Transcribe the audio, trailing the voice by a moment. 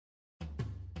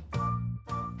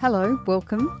Hello,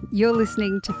 welcome. You're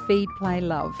listening to Feed, Play,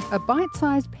 Love, a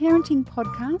bite-sized parenting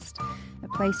podcast, a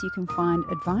place you can find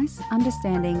advice,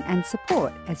 understanding and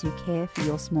support as you care for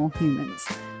your small humans.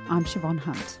 I'm Siobhan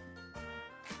Hunt.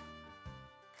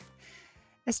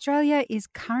 Australia is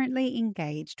currently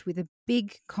engaged with a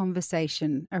big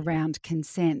conversation around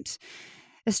consent.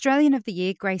 Australian of the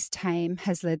Year Grace Tame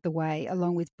has led the way,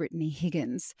 along with Brittany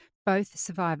Higgins, both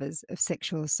survivors of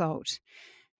sexual assault.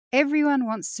 Everyone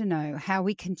wants to know how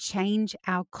we can change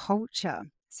our culture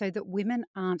so that women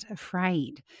aren't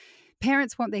afraid.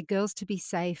 Parents want their girls to be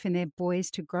safe and their boys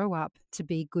to grow up to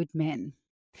be good men.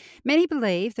 Many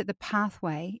believe that the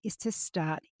pathway is to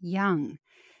start young.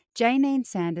 Jayneen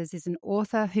Sanders is an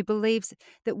author who believes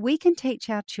that we can teach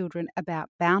our children about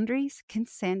boundaries,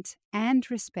 consent, and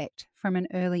respect from an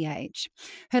early age.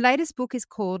 Her latest book is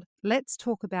called Let's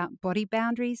Talk About Body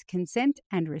Boundaries, Consent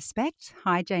and Respect.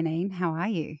 Hi, Jayneen. How are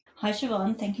you? Hi,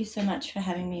 Siobhan. Thank you so much for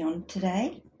having me on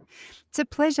today. It's a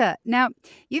pleasure. Now,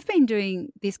 you've been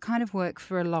doing this kind of work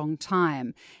for a long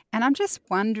time, and I'm just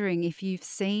wondering if you've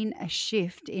seen a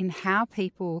shift in how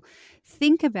people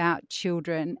think about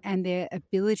children and their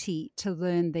ability to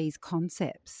learn these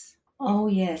concepts. Oh,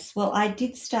 yes. Well, I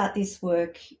did start this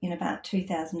work in about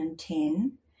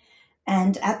 2010,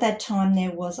 and at that time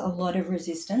there was a lot of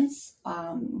resistance.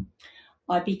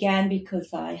 I began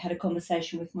because I had a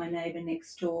conversation with my neighbour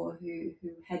next door who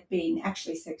had been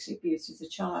actually sexually abused as a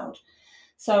child.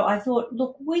 So I thought,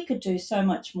 look, we could do so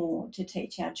much more to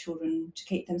teach our children, to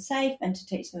keep them safe and to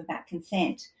teach them about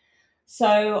consent.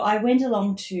 So I went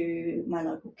along to my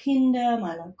local kinder,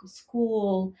 my local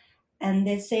school, and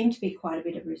there seemed to be quite a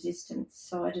bit of resistance.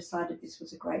 So I decided this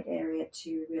was a great area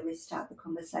to really start the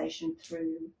conversation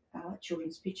through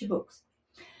children's picture books.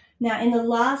 Now, in the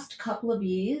last couple of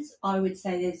years, I would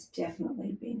say there's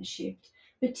definitely been a shift,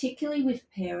 particularly with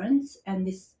parents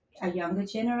and a younger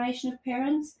generation of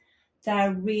parents.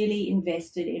 They're really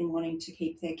invested in wanting to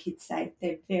keep their kids safe.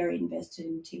 They're very invested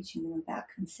in teaching them about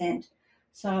consent.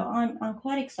 So I'm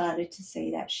quite excited to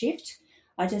see that shift.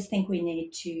 I just think we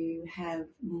need to have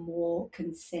more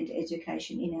consent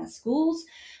education in our schools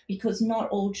because not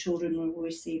all children will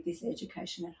receive this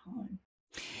education at home.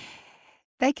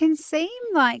 They can seem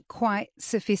like quite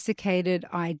sophisticated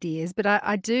ideas, but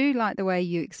I do like the way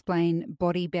you explain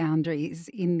body boundaries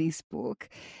in this book.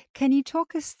 Can you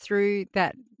talk us through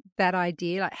that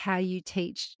idea, like how you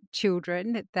teach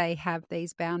children that they have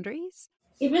these boundaries?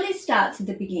 It really starts at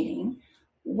the beginning.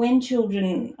 When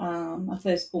children are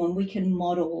first born, we can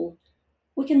model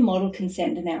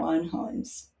consent in our own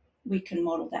homes. We can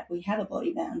model that we have a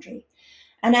body boundary.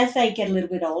 And as they get a little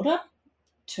bit older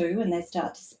too, and they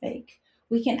start to speak,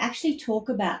 we can actually talk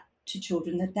about to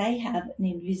children that they have an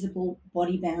invisible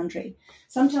body boundary.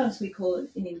 Sometimes we call it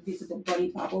an invisible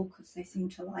body bubble because they seem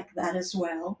to like that as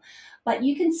well. But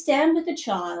you can stand with a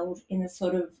child in a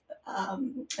sort of a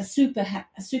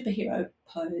superhero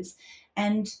pose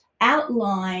and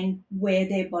outline where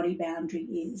their body boundary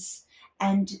is.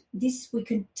 And this, we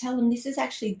can tell them this is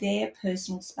actually their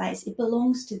personal space. It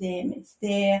belongs to them. It's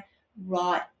their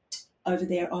right over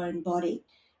their own body.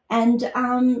 And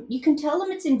you can tell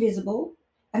them it's invisible.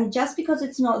 And just because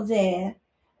it's not there,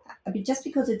 just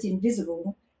because it's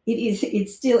invisible, it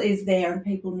still is there, and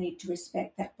people need to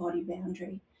respect that body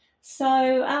boundary. So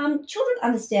children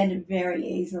understand it very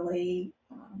easily.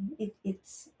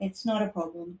 It's not a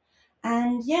problem.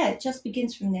 And yeah, it just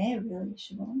begins from there, really,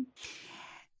 Siobhan.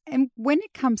 And when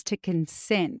it comes to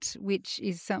consent, which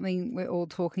is something we're all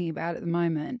talking about at the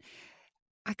moment,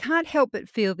 I can't help but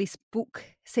feel this book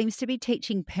seems to be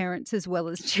teaching parents as well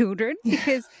as children,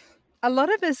 because a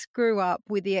lot of us grew up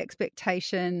with the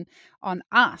expectation on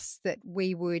us that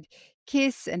we would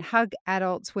kiss and hug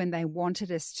adults when they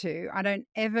wanted us to. I don't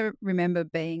ever remember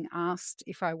being asked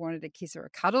if I wanted a kiss or a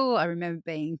cuddle. I remember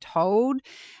being told.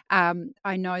 I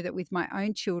know that with my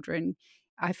own children,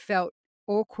 I felt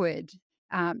awkward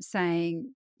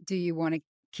saying, do you want to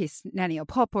kiss Nanny or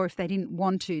Pop? Or if they didn't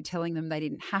want to, telling them they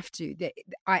didn't have to.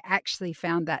 I actually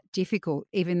found that difficult,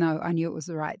 even though I knew it was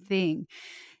the right thing.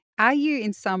 Are you,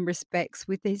 in some respects,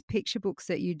 with these picture books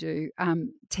that you do,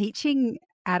 teaching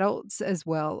adults as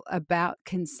well about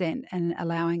consent and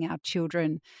allowing our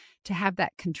children to have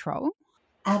that control?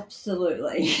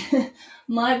 Absolutely.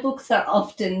 My books are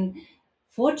often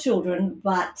for children,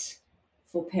 but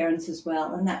for parents as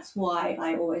well. And that's why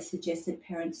I always suggest that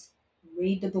parents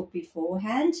read the book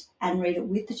beforehand and read it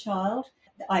with the child.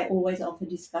 I always offer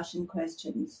discussion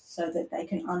questions so that they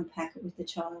can unpack it with the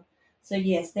child. So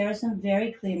yes, there are some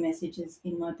very clear messages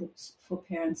in my books for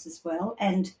parents as well,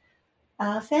 and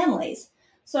families.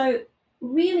 So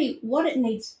really what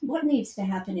needs to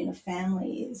happen in a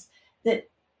family is that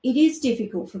it is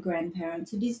difficult for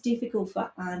grandparents, it is difficult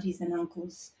for aunties and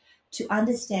uncles to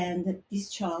understand that this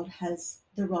child has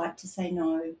the right to say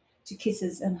no to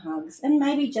kisses and hugs and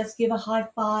maybe just give a high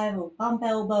five or bump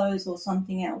elbows or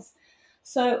something else.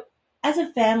 So, as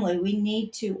a family, we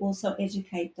need to also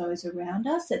educate those around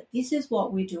us that this is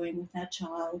what we're doing with our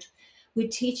child. We're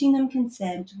teaching them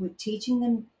consent, we're teaching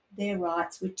them their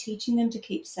rights, we're teaching them to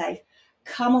keep safe.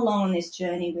 Come along on this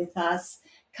journey with us,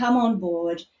 come on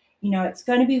board. It's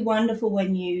going to be wonderful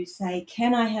when you say,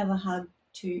 "Can I have a hug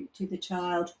to the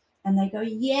child?" And they go,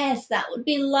 "Yes, that would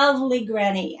be lovely,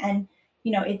 Granny." And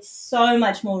it's so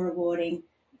much more rewarding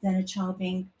than a child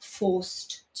being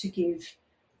forced to give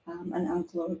an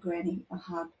uncle or a granny a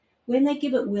hug. When they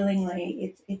give it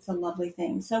willingly, it's a lovely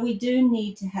thing. So we do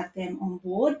need to have them on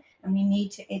board, and we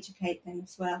need to educate them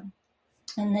as well.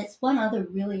 And that's one other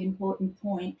really important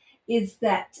point is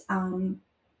that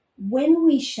when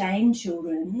we shame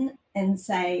children and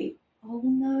say, "Oh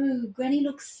no, Granny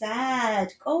looks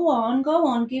sad. Go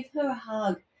on, give her a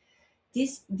hug."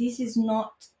 This is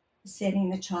not setting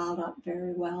the child up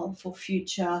very well for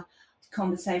future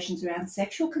conversations around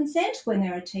sexual consent when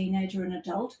they're a teenager or an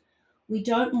adult. We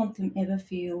don't want them ever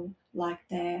feel like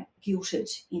they're guilted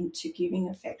into giving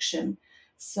affection.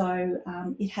 So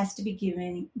it has to be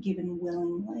given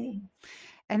willingly.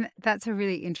 And that's a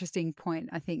really interesting point,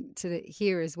 I think, to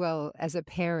hear as well as a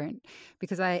parent,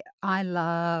 because I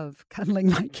love cuddling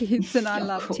my kids and I Of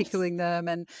love course. tickling them,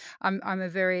 and I'm a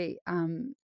very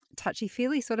touchy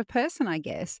feely sort of person, I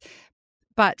guess.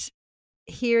 But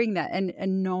hearing that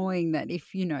and knowing that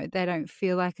if they don't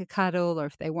feel like a cuddle, or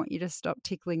if they want you to stop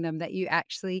tickling them, that you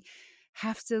actually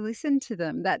have to listen to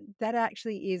them, that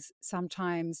actually is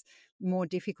sometimes more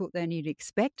difficult than you'd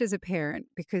expect as a parent,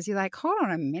 because you're like, hold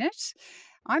on a minute,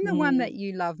 I'm the one Mm. that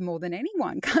you love more than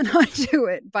anyone. Can't I do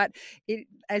it? But it,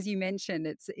 as you mentioned,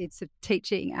 it's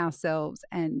teaching ourselves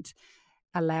and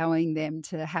allowing them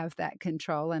to have that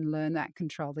control and learn that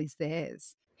control is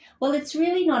theirs. Well, it's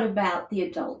really not about the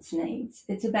adult's needs.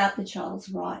 It's about the child's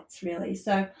rights, really.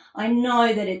 So I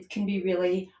know that it can be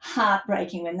really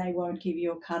heartbreaking when they won't give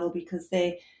you a cuddle because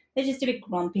they're just a bit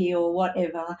grumpy or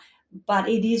whatever. But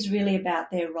it is really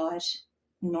about their right,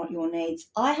 not your needs.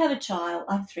 I have a child.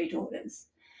 I have three daughters,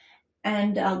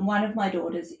 and one of my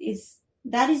daughters is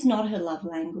that is not her love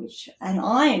language. And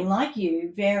I am like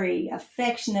you, very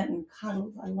affectionate and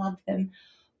cuddles. I love them,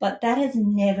 but that has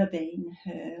never been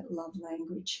her love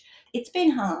language. It's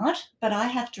been hard, but I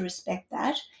have to respect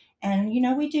that. And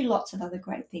we do lots of other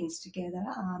great things together.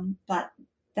 But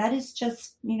that is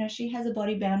just she has a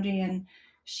body boundary, and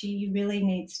she really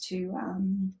needs to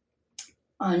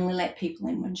only let people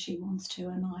in when she wants to,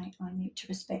 and I need to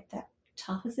respect that,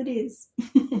 tough as it is.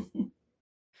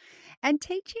 And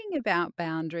teaching about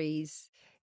boundaries,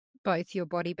 both your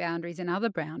body boundaries and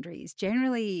other boundaries,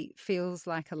 generally feels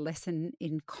like a lesson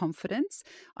in confidence.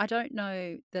 I don't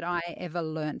know that I ever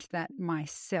learnt that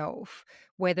myself,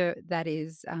 whether that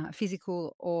is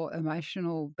physical or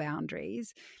emotional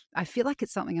boundaries. I feel like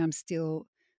it's something I'm still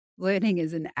learning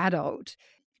as an adult.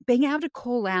 Being able to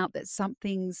call out that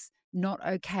something's not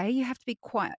okay, you have to be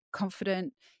quite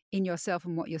confident in yourself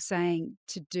and what you're saying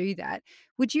to do that.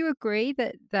 Would you agree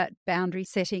that boundary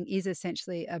setting is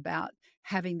essentially about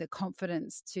having the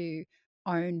confidence to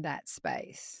own that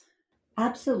space?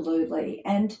 Absolutely.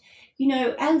 And,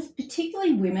 as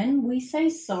particularly women, we say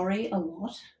sorry a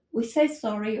lot. We say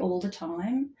sorry all the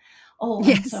time. "Oh, I'm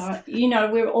Yes. sorry."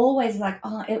 We're always like,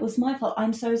 "Oh, it was my fault.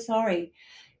 I'm so sorry."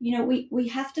 We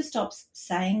have to stop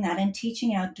saying that and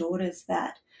teaching our daughters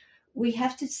that. We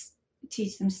have to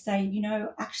teach them to say,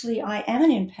 "Actually, I am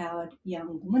an empowered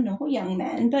young woman or young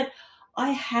man, but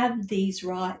I have these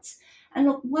rights." And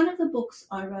look, one of the books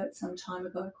I wrote some time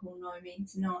ago called No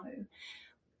Means No,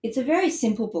 it's a very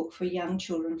simple book for young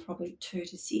children, probably 2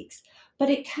 to 6, but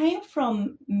it came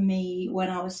from me when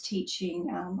I was teaching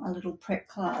a little prep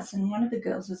class, and one of the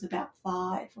girls was about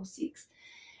 5 or 6.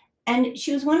 And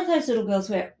she was one of those little girls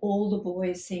where all the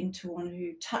boys seemed to want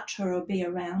to touch her or be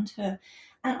around her.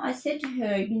 And I said to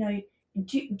her,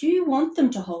 do you want them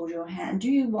to hold your hand?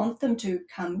 Do you want them to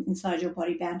come inside your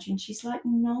body boundary? And she's like,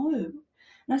 "No." And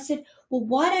I said, "Well,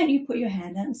 why don't you put your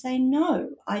hand out and say,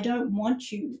 'No, I don't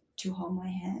want you to hold my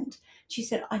hand'?" She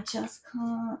said, "I just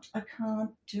can't. I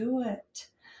can't do it."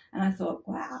 And I thought,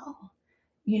 wow,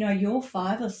 you're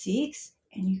 5 or 6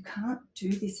 and you can't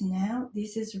do this now.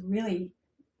 This is really,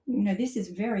 this is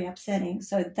very upsetting.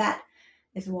 So that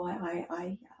is why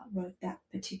I wrote that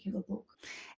particular book.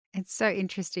 It's so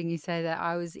interesting you say that.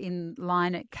 I was in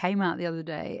line at Kmart the other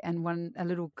day, and a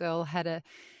little girl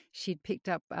she'd picked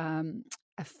up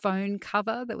a phone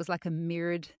cover that was like a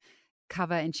mirrored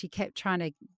cover and she kept trying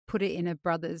to put it in her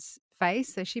brother's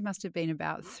face. So she must have been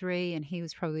about 3 and he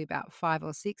was probably about 5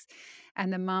 or 6.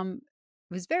 And the mum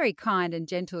was very kind and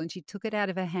gentle and she took it out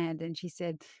of her hand and she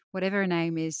said, whatever her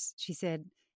name is, she said,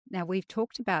 now we've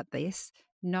talked about this.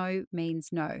 No means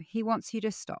no. He wants you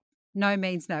to stop. No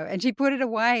means no. And she put it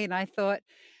away and I thought,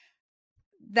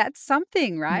 that's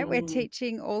something, right? We're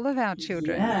teaching all of our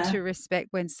children to respect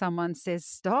when someone says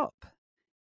stop.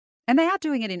 And they are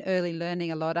doing it in early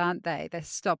learning a lot, aren't they? They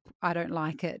stop, I don't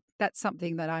like it. That's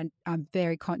something that I'm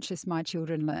very conscious my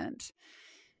children learned.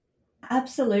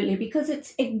 Absolutely, because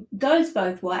it goes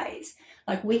both ways.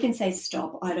 Like we can say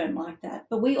stop, I don't like that.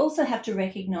 But we also have to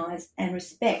recognise and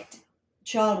respect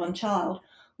child on child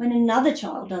when another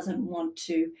child doesn't want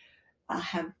to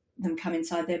have them come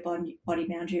inside their body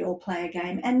boundary or play a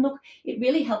game. And look, it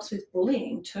really helps with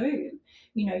bullying too.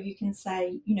 You know, you can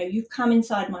say, you know, you've come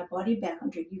inside my body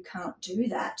boundary, you can't do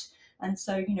that. And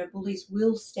so, you know, bullies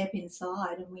will step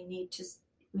inside and we need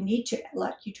to,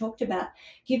 like you talked about,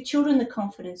 give children the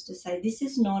confidence to say this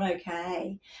is not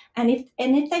okay. And if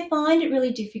they find it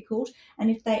really difficult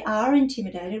and if they are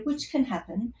intimidated, which can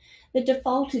happen, the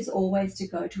default is always to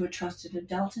go to a trusted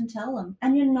adult and tell them.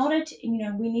 And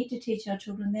we need to teach our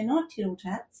children they're not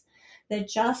tittle-tats. They're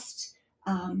just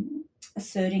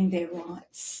asserting their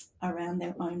rights around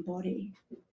their own body.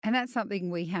 And that's something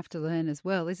we have to learn as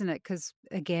well, isn't it? Because,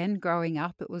 again, growing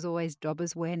up, it was always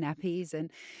jobbers wear nappies.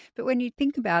 But when you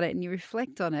think about it and you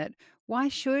reflect on it, why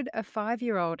should a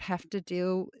 5-year-old have to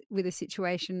deal with a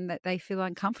situation that they feel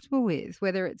uncomfortable with,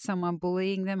 whether it's someone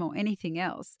bullying them or anything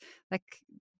else? Like,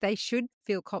 they should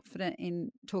feel confident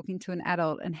in talking to an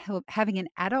adult and having an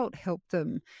adult help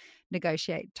them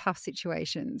negotiate tough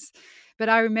situations. But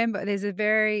I remember there's a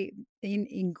very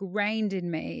ingrained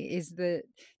in me is the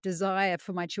desire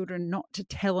for my children not to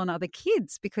tell on other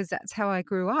kids because that's how I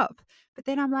grew up. But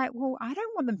then I'm like, well, I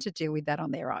don't want them to deal with that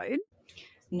on their own.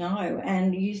 No,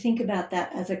 and you think about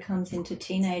that as it comes into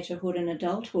teenagerhood and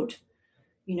adulthood.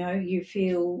 You know, you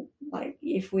feel like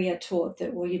if we are taught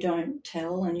that, well, you don't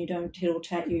tell and you don't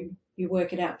tittle-tat, you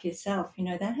work it out for yourself, you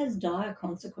know, that has dire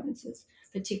consequences,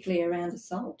 particularly around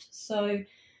assault. So,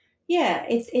 yeah,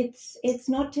 it's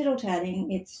not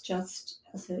tittle-tatting, it's just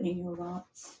asserting your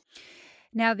rights.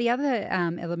 Now, the other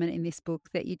element in this book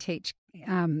that you teach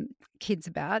kids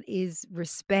about is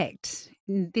respect.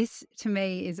 And this, to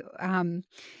me,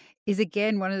 is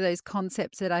again one of those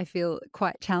concepts that I feel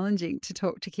quite challenging to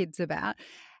talk to kids about.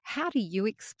 How do you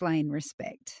explain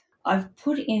respect? I've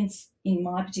put in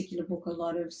my particular book a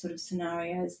lot of sort of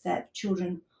scenarios that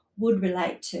children would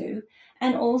relate to,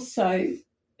 and also,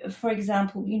 for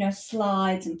example, you know,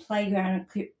 slides and playground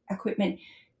equipment.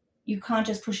 You can't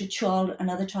just push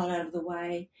another child out of the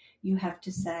way. You have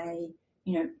to say,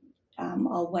 you know,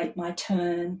 I'll wait my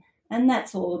turn, and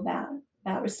that's all about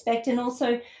respect, and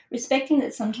also respecting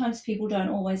that sometimes people don't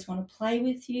always want to play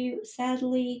with you,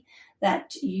 sadly,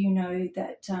 that you know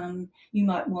that you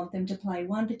might want them to play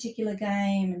one particular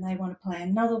game and they want to play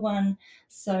another one,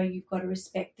 so you've got to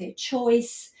respect their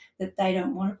choice, that they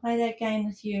don't want to play that game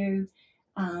with you.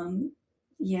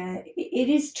 It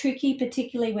is tricky,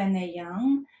 particularly when they're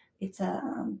young. It's a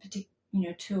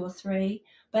 2 or 3,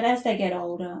 but as they get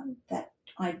older, that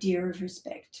idea of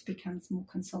respect becomes more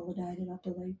consolidated, I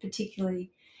believe,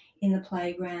 particularly in the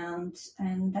playground.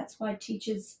 And that's why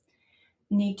teachers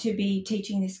need to be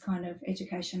teaching this kind of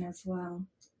education as well,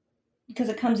 because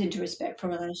it comes into respect for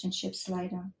relationships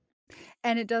later.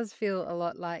 And it does feel a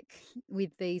lot like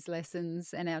with these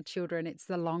lessons and our children, it's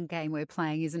the long game we're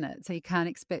playing, isn't it? So you can't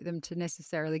expect them to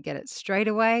necessarily get it straight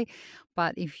away.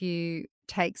 But if you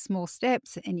take small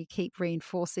steps and you keep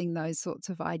reinforcing those sorts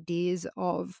of ideas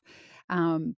of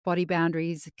body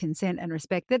boundaries, consent and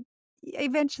respect, that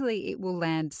eventually it will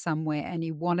land somewhere and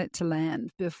you want it to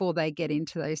land before they get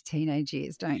into those teenage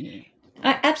years, don't you?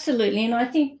 Absolutely. And I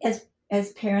think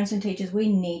as parents and teachers, we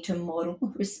need to model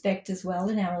respect as well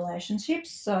in our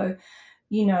relationships. So,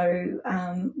 you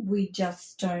know, we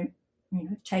just don't, you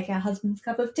know, take our husband's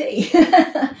cup of tea.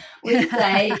 We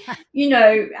say, you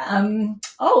know,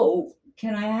 oh,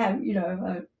 can I have, you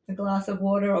know, a glass of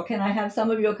water, or can I have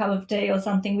some of your cup of tea or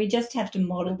something? We just have to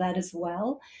model that as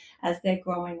well as they're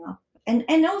growing up.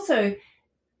 And also,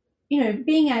 you know,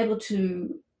 being able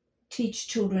to teach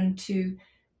children to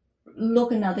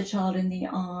look another child in the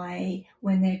eye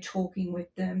when they're talking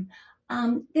with them.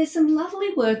 There's some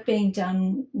lovely work being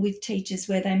done with teachers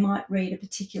where they might read a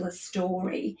particular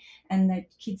story and the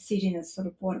kids sit in a sort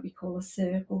of what we call a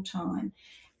circle time.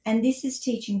 And this is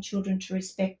teaching children to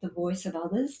respect the voice of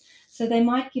others. So they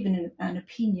might give an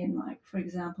opinion, like, for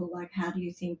example, like, how do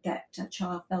you think that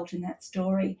child felt in that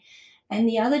story? And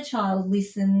the other child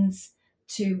listens,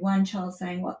 to one child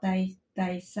saying what they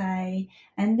say,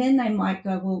 and then they might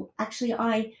go, well, actually,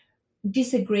 I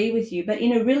disagree with you, but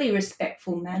in a really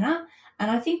respectful manner. And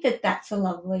I think that that's a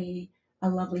lovely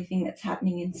thing that's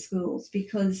happening in schools,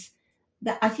 because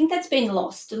I think that's been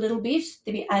lost a little bit,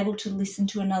 to be able to listen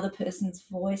to another person's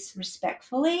voice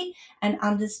respectfully and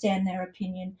understand their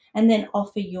opinion, and then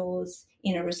offer yours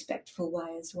in a respectful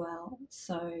way as well.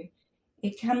 So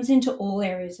it comes into all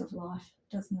areas of life,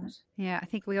 doesn't it? Yeah, I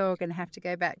think we're all going to have to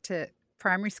go back to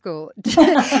primary school.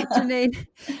 Jayneen,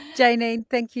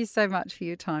 thank you so much for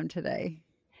your time today.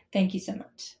 Thank you so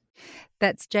much.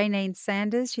 That's Jayneen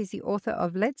Sanders. She's the author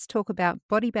of Let's Talk About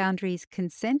Body Boundaries,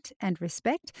 Consent and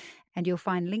Respect, and you'll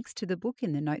find links to the book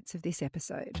in the notes of this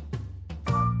episode.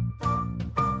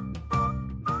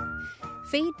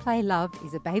 Feed, Play, Love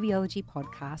is a babyology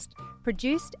podcast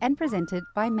produced and presented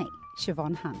by me,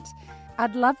 Siobhan Hunt.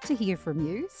 I'd love to hear from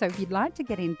you, so if you'd like to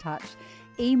get in touch,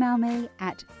 email me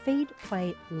at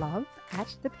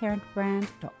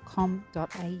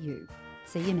feedplaylove@theparentbrand.com.au.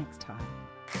 See you next time.